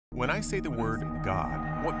When I say the word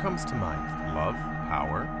God, what comes to mind? Love,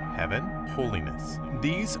 power, heaven, holiness.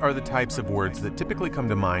 These are the types of words that typically come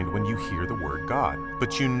to mind when you hear the word God.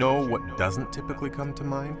 But you know what doesn't typically come to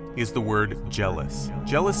mind? Is the word jealous.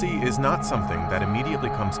 Jealousy is not something that immediately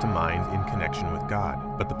comes to mind in connection with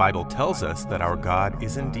God. But the Bible tells us that our God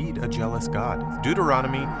is indeed a jealous God.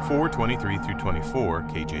 Deuteronomy 4:23-24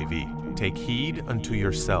 KJV. Take heed unto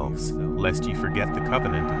yourselves, lest ye forget the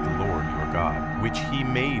covenant of the Lord your God, which he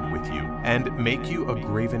made with you, and make you a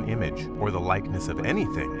graven image, or the likeness of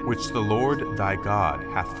anything, which the Lord thy God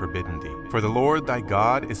hath forbidden thee. For the Lord thy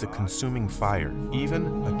God is a consuming fire,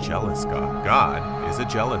 even a jealous God. God is a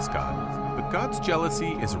jealous God. But God's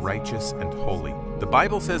jealousy is righteous and holy. The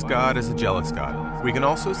Bible says God is a jealous God. We can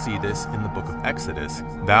also see this in the book of Exodus.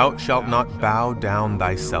 Thou shalt not bow down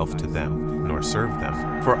thyself to them, nor serve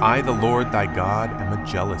them. For I, the Lord thy God, am a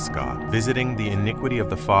jealous God, visiting the iniquity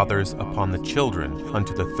of the fathers upon the children,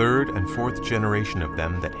 unto the third and fourth generation of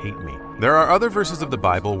them that hate me. There are other verses of the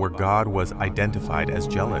Bible where God was identified as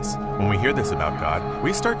jealous. When we hear this about God,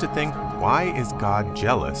 we start to think, why is God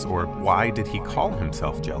jealous, or why did he call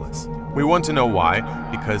himself jealous? We want to know why,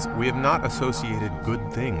 because we have not associated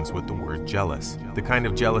good things with the word jealous. The kind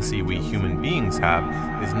of jealousy we human beings have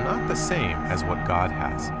is not the same as what God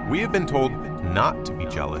has. We have been told not to be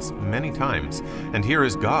jealous many times, and here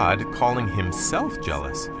is God calling himself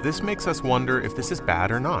jealous. This makes us wonder if this is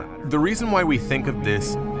bad or not. The reason why we think of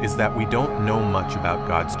this is that we don't know much about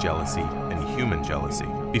God's jealousy and human jealousy.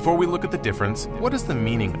 Before we look at the difference, what is the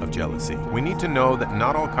meaning of jealousy? We need to know that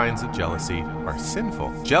not all kinds of jealousy are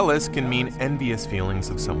sinful. Jealous can mean envious feelings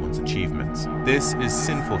of someone's achievements. This is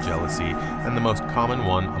sinful jealousy and the most common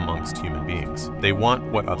one amongst human beings. They want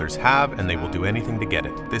what others have and they will do anything to get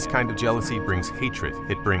it. This kind of jealousy brings hatred.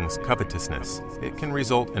 It brings covetousness. It can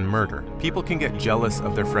result in murder. People can get jealous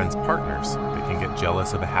of their friends' partners. They can get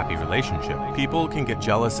jealous of a happy relationship. People can get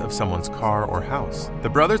jealous of someone's car or house. The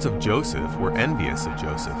brothers of Joseph were envious of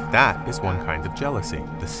Joseph. That is one kind of jealousy.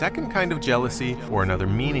 The second kind of jealousy, or another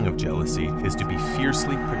meaning of jealousy, is to be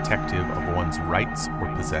fiercely protective of one's rights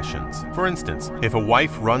or possessions. For instance, if a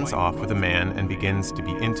wife runs off with a man and begins to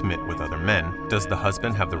be intimate with other men, does the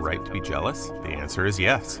husband have the right to be jealous? The answer is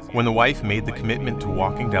yes. When the wife made the commitment to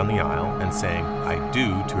walking down the aisle and saying, "I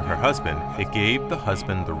do," to her husband, it gave the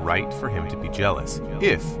husband the right for him to be jealous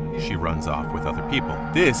if she runs off with other people.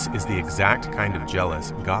 This is the exact kind of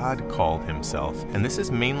jealous God called himself, and this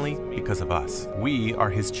is mainly because of us. We are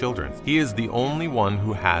his children. He is the only one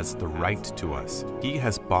who has the right to us. He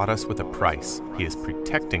has bought us with a price. He is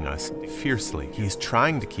protecting us fiercely. He is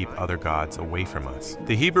trying to keep other gods away from us.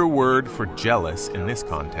 The Hebrew word for jealous in this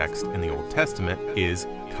context in the Old Testament is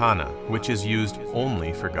kana, which is used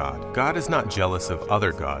only for God. God is not jealous of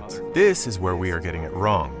other gods. This is where we are getting it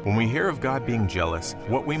wrong. When we hear of God being jealous,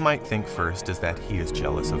 what we might think first is that he is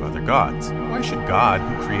jealous of other gods. Why should God,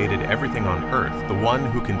 who created everything on earth, the one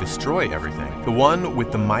who can destroy everything, the one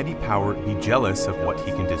with the mighty power, be jealous of what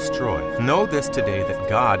he can destroy? Know this today, that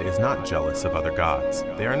God is not jealous of other gods.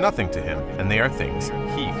 They are nothing to him, and they are things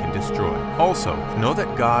he can destroy. Also, know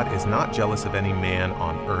that God is not jealous of any man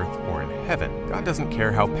on earth or in heaven. God doesn't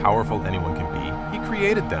care how powerful anyone can be. He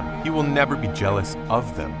created them. He will never be jealous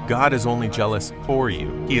of them. God is only jealous for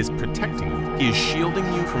you. He is protecting you. He is shielding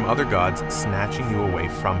you from other gods, snatching you away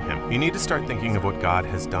from him. You need to start thinking of what God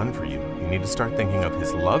has done for you. You need to start thinking of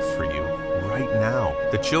his love for you right now.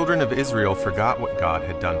 The children of Israel forgot what God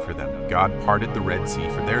had done for them. God parted the Red Sea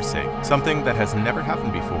for their sake, something that has never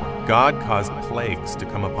happened before. God caused plagues to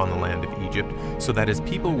come upon the land of Egypt so that his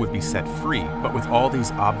people would be set free. But with all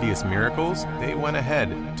these obvious miracles, they went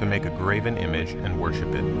ahead to make a graven image and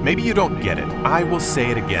worship it. Maybe you don't get it. I will say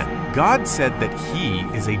it again. God said that he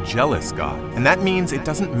is a jealous God, and that means it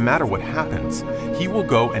doesn't matter what happens. He will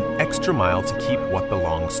go an extra mile to keep what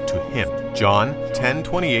belongs to him. John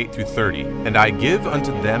 10:28-30. And I give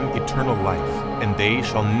unto them eternal life, and they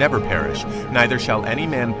shall never perish, neither shall any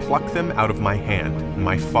man pluck them out of my hand.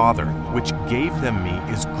 My Father, which gave them me,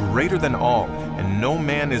 is greater than all, and no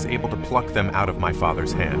man is able to pluck them out of my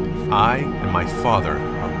Father's hand. I and my Father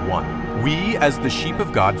are one. We, as the sheep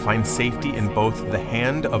of God, find safety in both the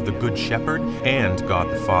hand of the Good Shepherd and God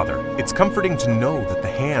the Father. It's comforting to know that the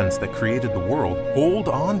hands that created the world hold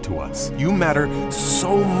on to us. You matter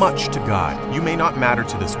so much to God. You may not matter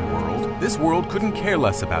to this world. This world couldn't care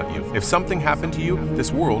less about you. If something happened to you,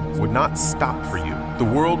 this world would not stop for you. the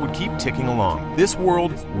world would keep ticking along. This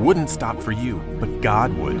world wouldn't stop for you, but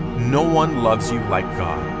God would. No one loves you like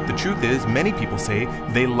God. The truth is, many people say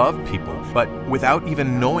they love people, but without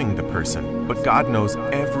even knowing the person. But God knows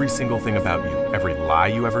every single thing about you, every lie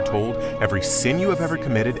you ever told, every sin you have ever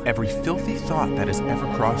committed, every filthy thought that has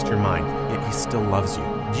ever crossed your mind, yet He still loves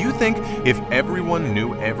you. Do you think if everyone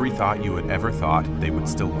knew every thought you had ever thought, they would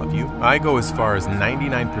still love you? I go as far as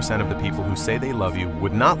 99% of the people who say they love you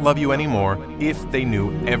would not love you anymore if they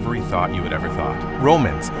knew every thought you had ever thought.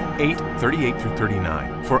 Romans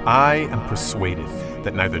 8:38-39. For I am persuaded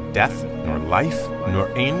that neither death, nor life, nor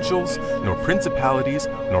angels, nor principalities,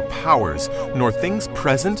 nor powers, nor things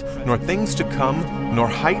present, nor things to come, nor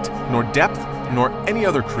height, nor depth, nor any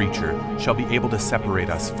other creature shall be able to separate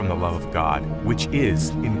us from the love of God, which is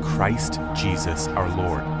in Christ Jesus our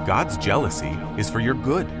Lord. God's jealousy is for your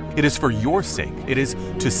good. It is for your sake. It is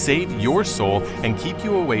to save your soul and keep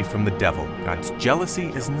you away from the devil. God's jealousy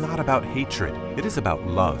is not about hatred. It is about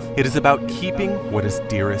love. It is about keeping what is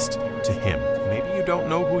dearest to Him. Maybe you don't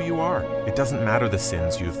know who you are. It doesn't matter the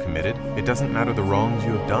sins you have committed. It doesn't matter the wrongs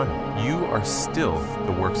you have done. You are still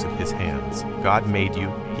the works of His hands. God made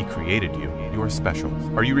you. He created you. You are special.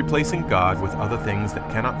 Are you replacing God with other things that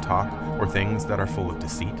cannot talk or things that are full of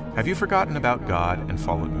deceit? Have you forgotten about God and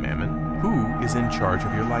followed mammon? Who is in charge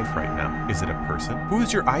of your life right now? Is it a person? Who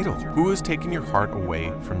is your idol? Who has taken your heart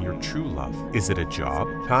away from your true love? Is it a job?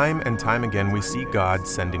 Time and time again we see God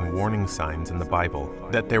sending warning signs in the Bible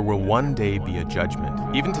that there will one day be a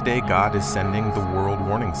judgment. Even today God is sending the world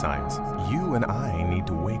warning signs. You and I need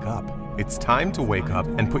to wake up. It's time to wake up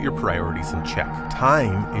and put your priorities in check.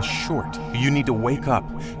 Time is short. You need to wake up.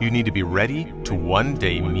 You need to be ready to one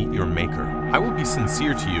day meet your Maker. I will be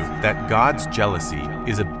sincere to you that God's jealousy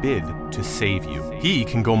is a bid to save you. He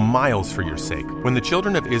can go miles for your sake. When the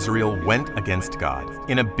children of Israel went against God,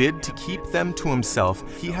 in a bid to keep them to Himself,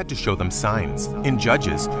 He had to show them signs. In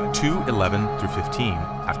Judges 2:11-15,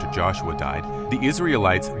 after Joshua died, the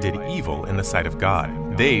Israelites did evil in the sight of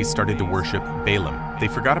God. They started to worship Balaam. They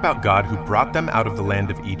forgot about God who brought them out of the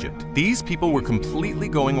land of Egypt. These people were completely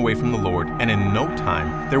going away from the Lord, and in no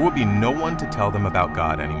time, there will be no one to tell them about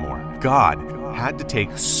God anymore. God had to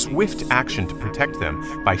take swift action to protect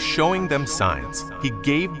them by showing them signs. He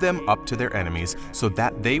gave them up to their enemies so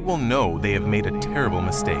that they will know they have made a terrible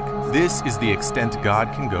mistake. This is the extent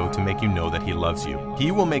God can go to make you know that He loves you.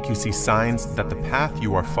 He will make you see signs that the path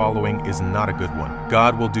you are following is not a good one.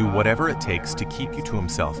 God will do whatever it takes to keep you to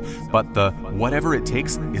Himself, but the whatever it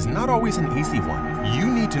takes is not always an easy one. You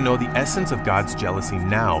need to know the essence of God's jealousy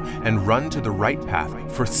now and run to the right path,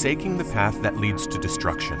 forsaking the path that leads to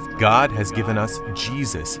destruction. God has given us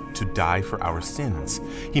Jesus to die for our sins.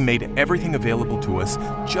 He made everything available to us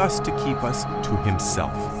just to keep us to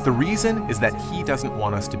Himself. The reason is that He doesn't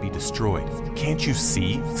want us to be destroyed. Can't you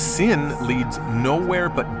see? Sin leads nowhere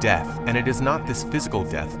but death, and it is not this physical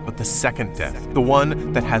death, but the second death, the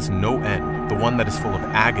one that has no end, the one that is full of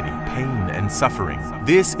agony, pain, and suffering.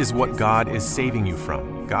 This is what God is saving you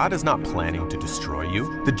from. God is not planning to destroy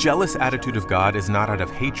you. The jealous attitude of God is not out of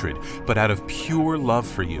hatred, but out of pure love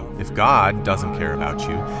for you. If God doesn't care about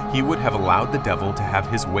you, He would have allowed the devil to have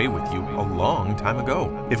his way with you a long time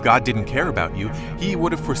ago. If God didn't care about you, He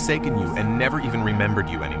would have forsaken you and never even remembered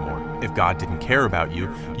you anymore. If God didn't care about you,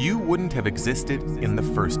 you wouldn't have existed in the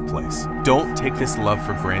first place. Don't take this love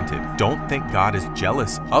for granted. Don't think God is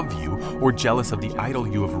jealous of you or jealous of the idol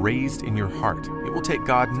you have raised in your heart. It will take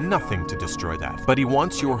God nothing to destroy that. But He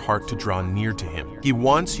wants your heart to draw near to Him. He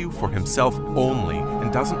wants you for Himself only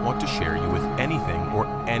and doesn't want to share you with anything or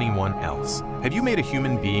anyone else. Have you made a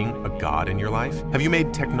human being a god in your life? Have you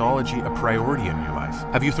made technology a priority in your life?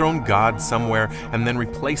 Have you thrown God somewhere and then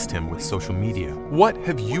replaced Him with social media? What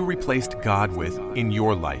have you replaced God with in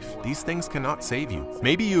your life? These things cannot save you.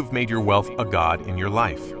 Maybe you've made your wealth a god in your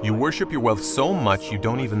life. You worship your wealth so much you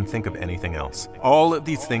don't even think of anything else. All of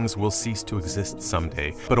these things will cease to exist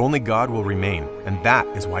someday, but only God will remain, and that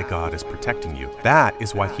is why God is protecting you. That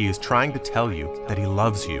is why He is trying to tell you that He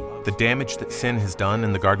loves you. The damage that sin has done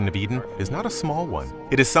in the Garden of Eden is not a small one.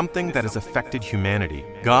 It is something that has affected humanity.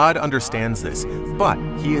 God understands this, but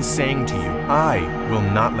He is saying to you, I will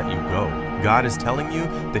not let you go. God is telling you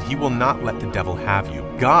that He will not let the devil have you.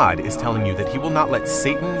 God is telling you that He will not let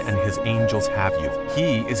Satan and his angels have you.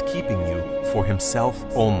 He is keeping you for Himself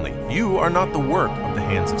only. You are not the work of the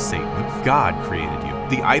hands of Satan. God created you.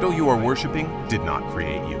 The idol you are worshiping did not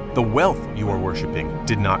create you. The wealth you are worshiping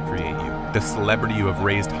did not create you. The celebrity you have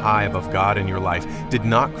raised high above God in your life did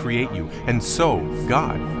not create you, and so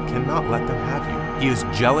God cannot let them have you. He is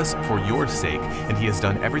jealous for your sake, and he has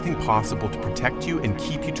done everything possible to protect you and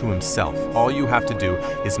keep you to himself. All you have to do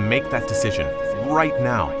is make that decision right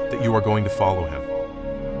now that you are going to follow him.